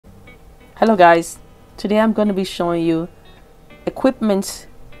Hello guys, today I'm going to be showing you equipment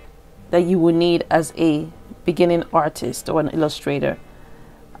that you would need as a beginning artist or an illustrator.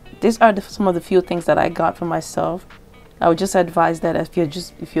 These are some of the few things that I got for myself. I would just advise that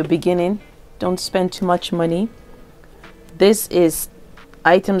if you're beginning, don't spend too much money. This is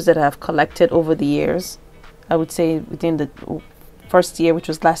items that I've collected over the years. I would say within the first year, which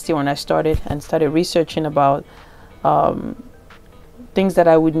was last year when I started researching about things that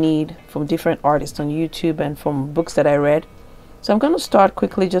I would need from different artists on YouTube and from books that I read. So I'm going to start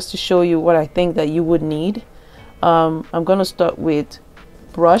quickly just to show you what I think that you would need. I'm going to start with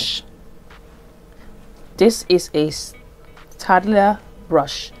brush. This is a toddler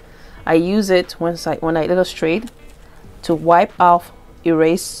brush. I use it when I illustrate to wipe off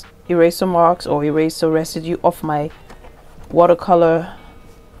eraser marks or eraser residue off my watercolor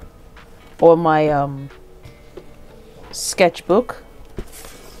or my sketchbook.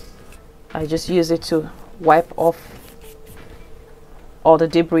 I just use it to wipe off all the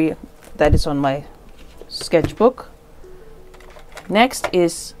debris that is on my sketchbook. Next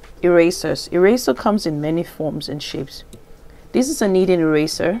is erasers. Eraser comes in many forms and shapes. This is a kneading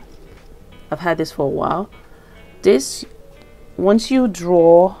eraser. I've had this for a while. This, once you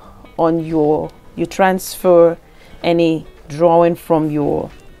draw on you transfer any drawing from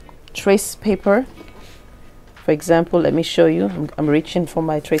your trace paper. For example, let me show you. I'm reaching for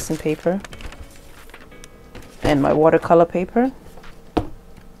my tracing paper and my watercolor paper.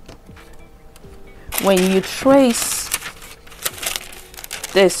 When you trace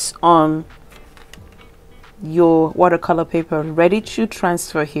this on your watercolor paper ready to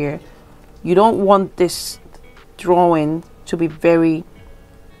transfer here, you don't want this drawing to be very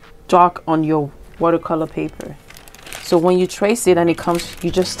dark on your watercolor paper. So when you trace it and it comes, you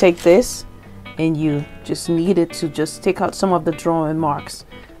just take this and you just need it to just take out some of the drawing marks,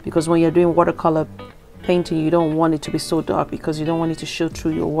 because when you're doing watercolor painting you don't want it to be so dark because you don't want it to show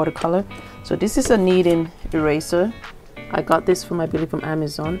through your watercolor. So this is a kneading eraser. I got this from, I believe, from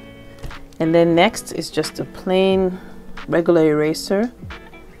Amazon. And then next is just a plain regular eraser,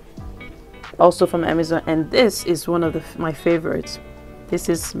 also from Amazon. And this is one of my favorites. This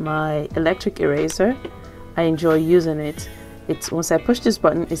is my electric eraser. I enjoy using it. Once I push this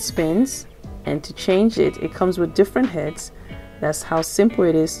button, it spins, and to change it, it comes with different heads. That's how simple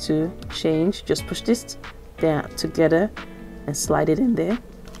it is to change. Just push this down together and slide it in there,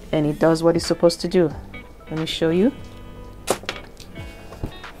 and it does what it's supposed to do. Let me show you.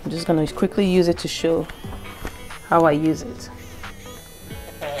 I'm just going to quickly use it to show how I use it.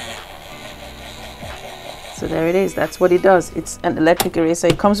 So there it is. That's what it does. It's an electric eraser.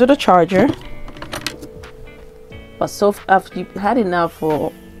 It comes with a charger. But so I've had it now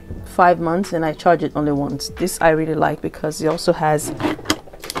for 5 months and I charge it only once. This I really like because it also has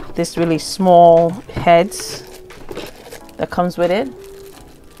this really small heads that comes with it,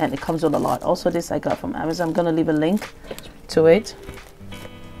 and it comes with a lot. Also, this I got from Amazon. I'm gonna leave a link to it.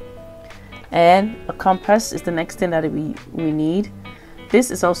 And a compass is the next thing that we need. This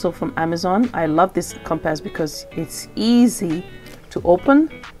is also from Amazon. I love this compass because it's easy to open,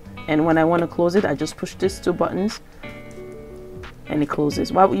 and when I want to close it, I just push these two buttons and it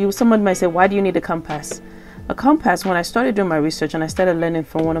closes. Someone might say, why do you need a compass? A compass, when I started doing my research and I started learning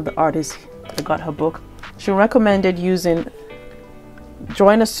from one of the artists, I got her book, she recommended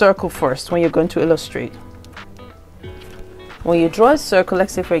drawing a circle first when you're going to illustrate. When you draw a circle,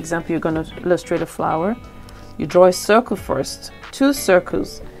 let's say for example you're going to illustrate a flower, you draw a circle first, 2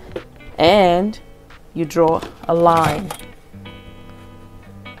 circles, and you draw a line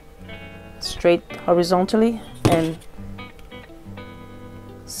straight horizontally and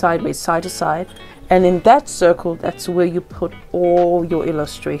sideways, side to side, and in that circle, that's where you put all your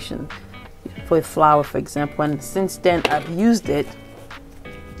illustration for a flower, for example. And since then I've used it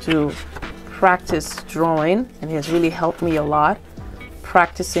to practice drawing, and it has really helped me a lot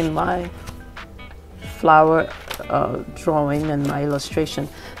practicing my flower drawing and my illustration.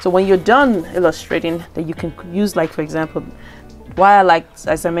 So when you're done illustrating, that you can use, like for example, why I like,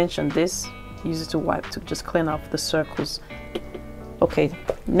 as I mentioned, this, use it to wipe, to just clean off the circles. Okay,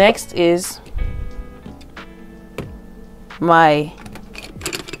 next is my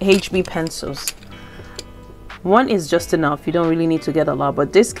HB pencils. One is just enough. You don't really need to get a lot,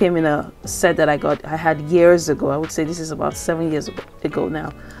 but this came in a set that I had years ago. I would say this is about 7 years ago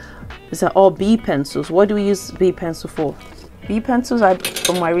now. These are all B pencils. What do we use B pencil for? B pencils,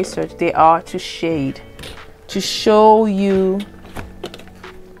 from my research, they are to shade, to show you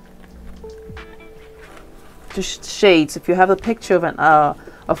shades. If you have a picture of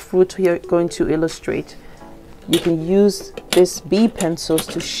a fruit you're going to illustrate, you can use this B pencils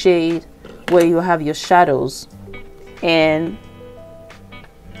to shade where you have your shadows, and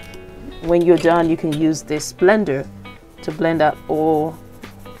when you're done you can use this blender to blend out all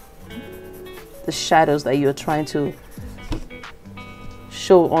the shadows that you're trying to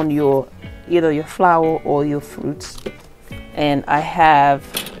show on your either your flower or your fruits. And I have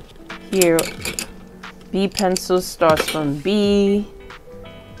here B pencils, starts from B,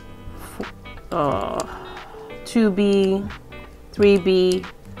 2B, 3B,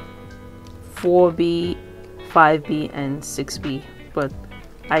 4B, 5B, and 6B, but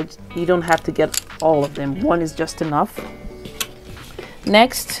you don't have to get all of them. One is just enough.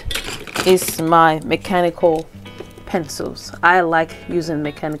 Next is my mechanical pencils. I like using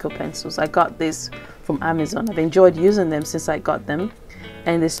mechanical pencils. I got this from Amazon. I've enjoyed using them since I got them,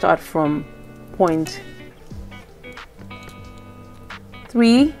 and they start from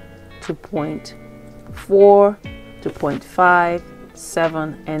 0.3 to 0.4 to 0.5,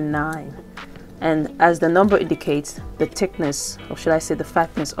 7, and 9. And as the number indicates, the thickness, or should I say the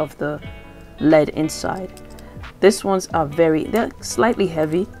fatness of the lead inside. These ones are they're slightly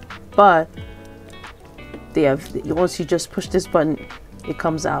heavy, but once you just push this button, it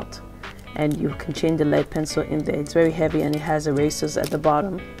comes out, and you can change the lead pencil in there. It's very heavy, and it has erasers at the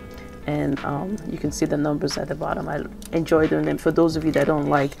bottom, and you can see the numbers at the bottom. I enjoy doing them. For those of you that don't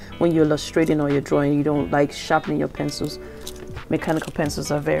like, when you're illustrating or you're drawing, you don't like sharpening your pencils, mechanical pencils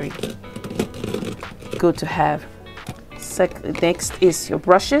are very good to have. Next is your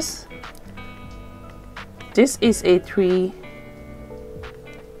brushes. This is a 3/0,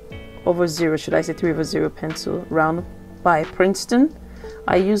 should I say 3/0 pencil, round by Princeton.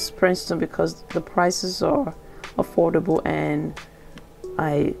 I use Princeton because the prices are affordable, and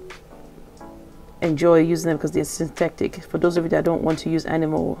I enjoy using them because they're synthetic. For those of you that don't want to use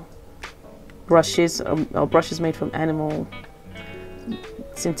animal brushes, or brushes made from animal,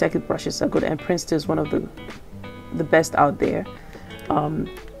 synthetic brushes are good, and Princeton is one of the best out there.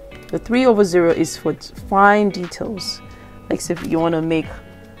 The 3/0 is for fine details, like if you want to make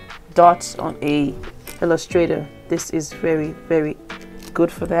dots on a illustrator. This is very, very good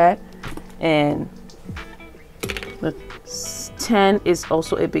for that. And the 10 is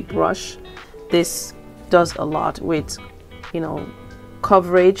also a big brush. This does a lot with,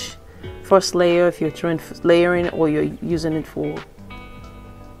 coverage, first layer if you're trying layering, or you're using it for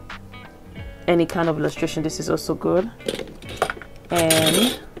any kind of illustration. This is also good.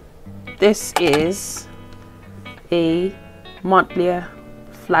 And this is a Montblanc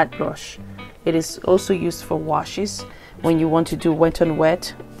flat brush. It is also used for washes when you want to do wet on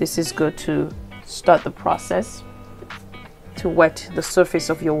wet. This is good to start the process to wet the surface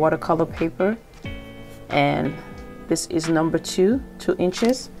of your watercolor paper. And this is number 2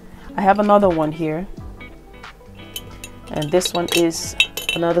 inches. I have another one here, and this one is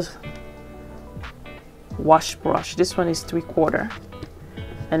another wash brush. This one is 3/4,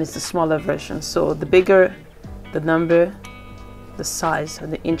 and it's the smaller version. So the bigger the number, the size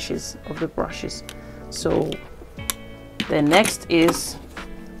and the inches of the brushes. So the next is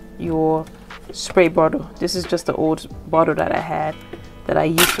your spray bottle. This is just the old bottle that I had that I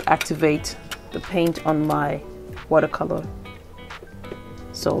used to activate the paint on my watercolor.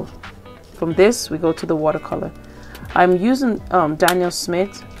 So from this we go to the watercolor. I'm using Daniel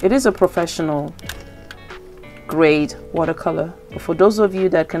Smith. It is a professional grade watercolor, but for those of you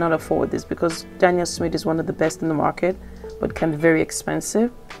that cannot afford this, because Daniel Smith is one of the best in the market but can be very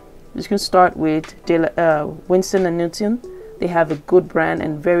expensive, you can start with Winston & Newton. They have a good brand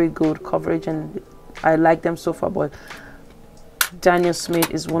and very good coverage, and I like them so far, but Daniel Smith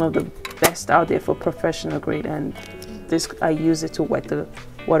is one of the best out there for professional grade, and this I use it to wet the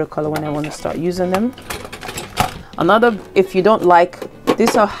watercolor when I want to start using them. Another, if you don't like,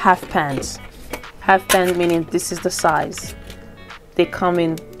 these are half pans. Half pan meaning this is the size. They come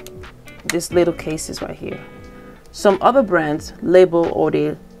in these little cases right here. Some other brands label, or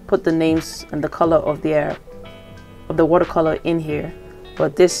they put the names and the color of the watercolor in here,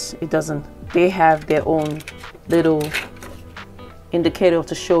 but this, it doesn't. They have their own little indicator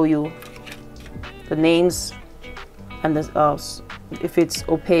to show you the names and the if it's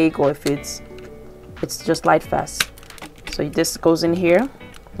opaque or if it's just light fast. So this goes in here,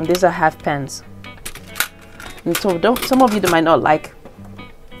 and these are half pans. And so some of you that might not like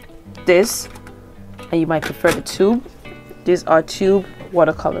this, and you might prefer the tube. These are tube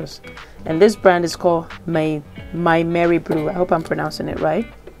watercolors, and this brand is called My Mary Blue. I hope I'm pronouncing it right.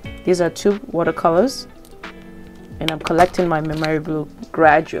 These are tube watercolors, and I'm collecting my Mary Blue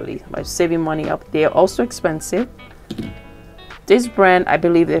gradually by saving money up. They are also expensive. This brand, I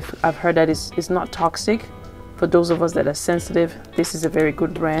believe, I've heard that is not toxic For those of us that are sensitive, this is a very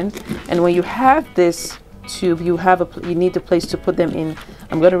good brand. And when you have this tube, you need a place to put them in.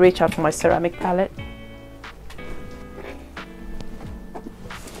 I'm going to reach out for my ceramic palette.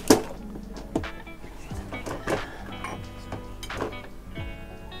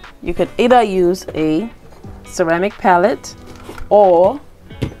 You could either use a ceramic palette or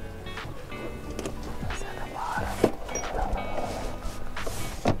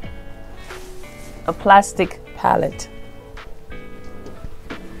a plastic palette.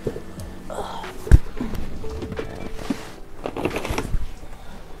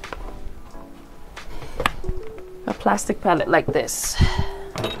 A plastic palette like this.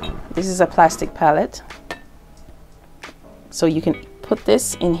 This is a plastic palette. So you can put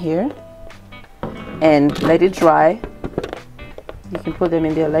this in here and let it dry. You can put them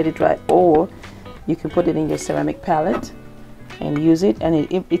in there, let it dry, or you can put it in your ceramic palette and use it, and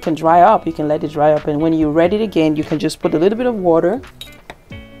it can dry up. You can let it dry up, and when you read it again, you can just put a little bit of water.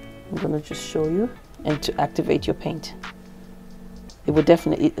 I'm gonna just show you, and to activate your paint.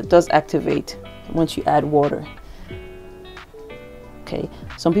 It does activate once you add water. Okay,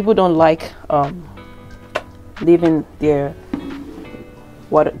 some people don't like leaving their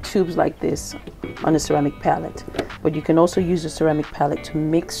water tubes like this on a ceramic palette, but you can also use the ceramic palette to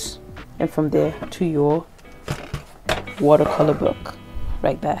mix, and from there to your watercolor book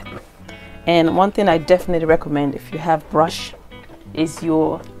like that. And one thing I definitely recommend if you have brush is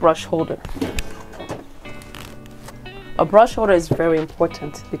your brush holder. A brush holder is very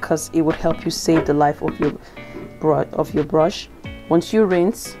important because it would help you save the life of your brush. Once you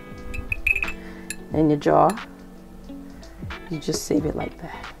rinse in your jar, you just save it like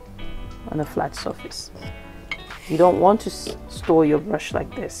that on a flat surface. You don't want to store your brush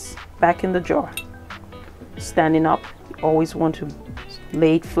like this back in the jar standing up. You always want to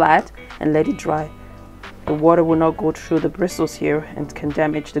lay it flat and let it dry. The water will not go through the bristles here and can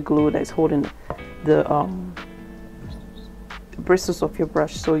damage the glue that is holding the bristles of your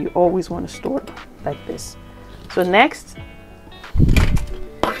brush. So you always want to store it like this. So next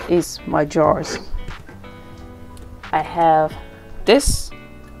is my jars. I have this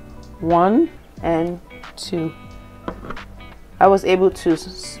 1 and 2. I was able to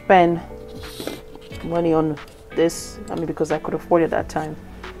spend money on this, because I could afford it at that time.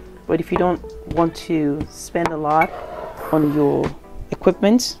 But if you don't want to spend a lot on your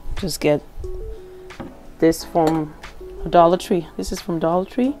equipment, just get this from Dollar Tree. This is from Dollar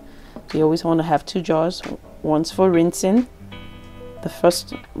Tree. So you always want to have 2 jars. One's for rinsing, the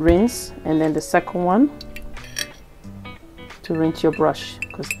first rinse, and then the second one to rinse your brush,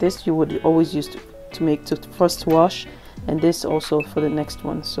 because this you would always use to first wash, and this also for the next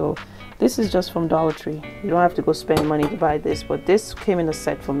one. So this is just from Dollar Tree. You don't have to go spend money to buy this, but this came in a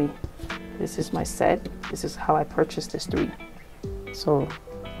set for me. This is my set. This is how I purchased this 3. So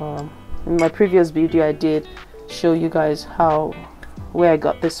in my previous video I did show you guys where I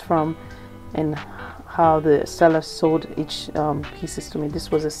got this from and how the seller sold each pieces to me.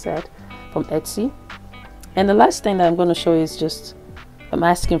 This was a set from Etsy. And the last thing that I'm going to show you is just a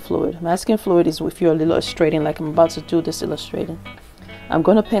masking fluid. Masking fluid is if you're illustrating, like I'm about to do this illustrating. I'm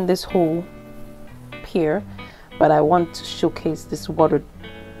going to paint this hole here, but I want to showcase this water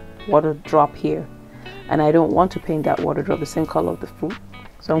drop here, and I don't want to paint that water drop the same color of the fruit.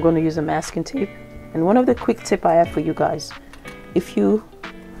 So I'm going to use a masking tape. And one of the quick tip I have for you guys,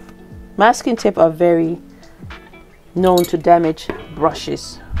 masking tape are very known to damage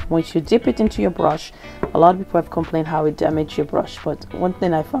brushes. Once you dip it into your brush, a lot of people have complained how it damaged your brush, but one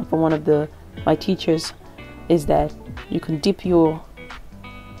thing I found from one of my teachers is that you can dip your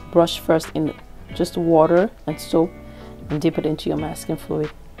brush first in just water and soap and dip it into your masking fluid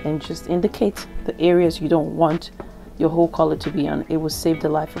and just indicate the areas you don't want your whole color to be on. It will save the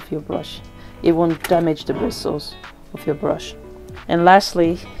life of your brush. It won't damage the bristles of your brush. And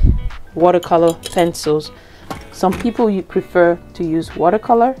lastly, watercolor pencils. Some people prefer to use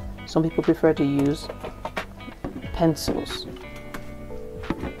watercolor, some people prefer to use pencils,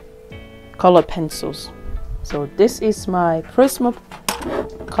 color pencils. So this is my Prisma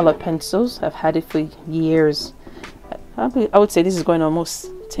color pencils. I've had it for years. I would say this is going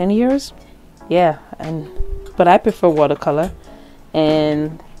almost 10 years. Yeah, but I prefer watercolor.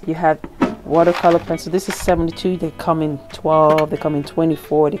 And you have watercolor pencil. This is 72. They come in 12, they come in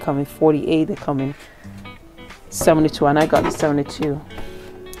 24, they come in 48, they come in 72, and I got the 72.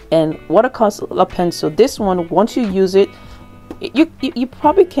 And watercolor pencil, this one, once you use it, you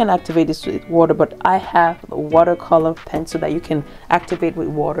probably can activate this with water, but I have a watercolor pencil that you can activate with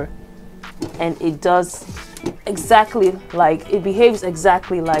water, and it does exactly like, it behaves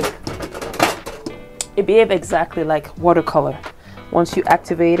exactly like it behaves exactly like watercolor. Once you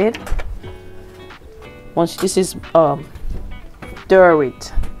activate it, once this is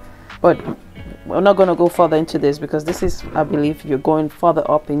it, but we're not going to go further into this because this is, I believe, you're going further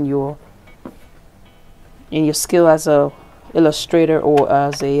up in your skill as a illustrator or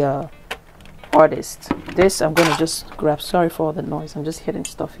as a artist. This I'm going to just grab. Sorry for all the noise, I'm just hitting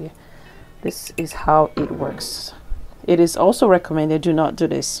stuff here. This is how it works. It is also recommended do not do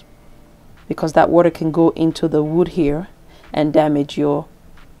this because that water can go into the wood here and damage your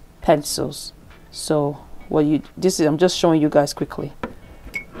pencils. So what you, this is, I'm just showing you guys quickly.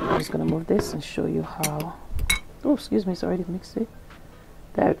 I'm just gonna move this and show you how. Oh, excuse me, it's already mixed it.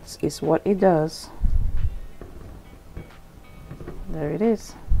 That is what it does. There it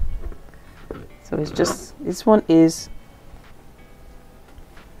is. So it's just, this one is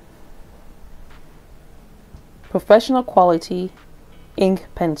professional quality ink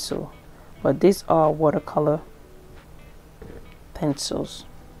pencil, but these are watercolor pencils,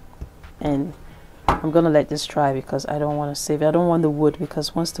 and I'm gonna let this dry because I don't want to save it. I don't want the wood,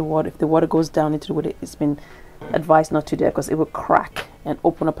 because once the water, if the water goes down into the wood, it's been advised not to do that because it will crack and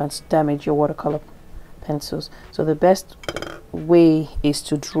open up and damage your watercolor pencils. So the best way is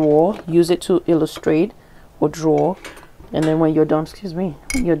to draw, use it to illustrate or draw, and then when you're done, excuse me,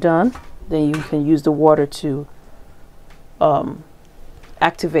 when you're done, then you can use the water to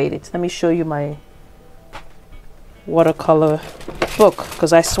activate it. Let me show you my watercolor book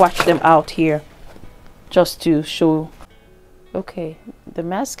because I swatched them out here just to show. Okay, the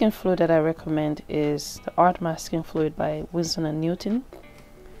masking fluid that I recommend is the Art Masking Fluid by Winston & Newton.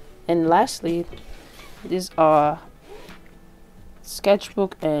 And lastly, these are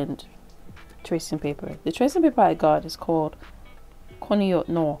sketchbook and tracing paper. The tracing paper I got is called Conio.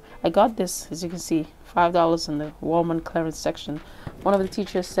 No, I got this, as you can see, $5 in the Walmart clearance section. One of the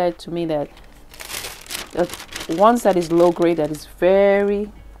teachers said to me that the ones that is low grade, that is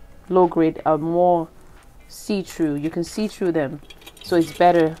very low grade, are more see-through. You can see through them, so it's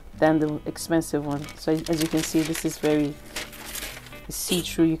better than the expensive one. So as you can see, this is very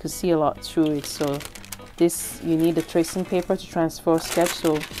see-through. You can see a lot through it. So this, you need a tracing paper to transfer sketch.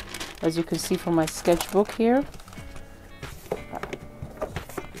 So as you can see from my sketchbook here,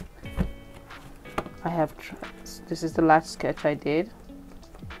 I have, this is the last sketch I did,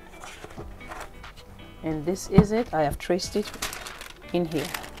 and this is it. I have traced it in here.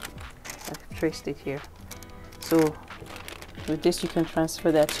 I've traced it here. So with this you can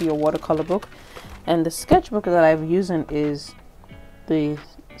transfer that to your watercolor book. And the sketchbook that I'm using is the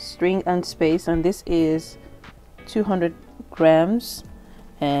String and Space, and this is 200 grams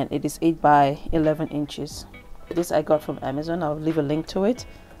and it is 8 by 11 inches. This I got from Amazon. I'll leave a link to it.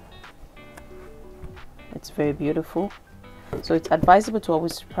 It's very beautiful. So it's advisable to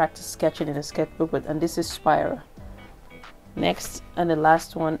always practice sketching in a sketchbook, and this is Spira. Next, and the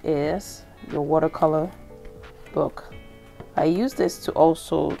last one is your watercolor book. I use this to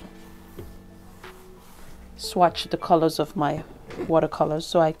also swatch the colors of my watercolors,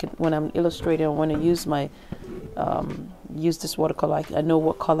 so I can, when I'm illustrating, I want to use my use this watercolor, I know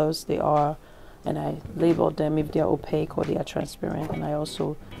what colors they are, and I label them if they are opaque or they are transparent. And I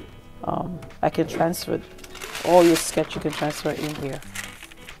also I can transfer all your sketch, you can transfer in here.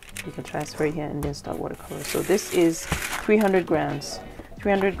 You can transfer it here and then start watercolor. So this is 300 grams.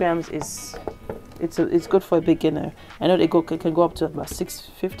 300 grams is, it's good for a beginner. I know they can go up to about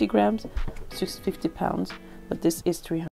 650 grams, 650 pounds, but this is 300.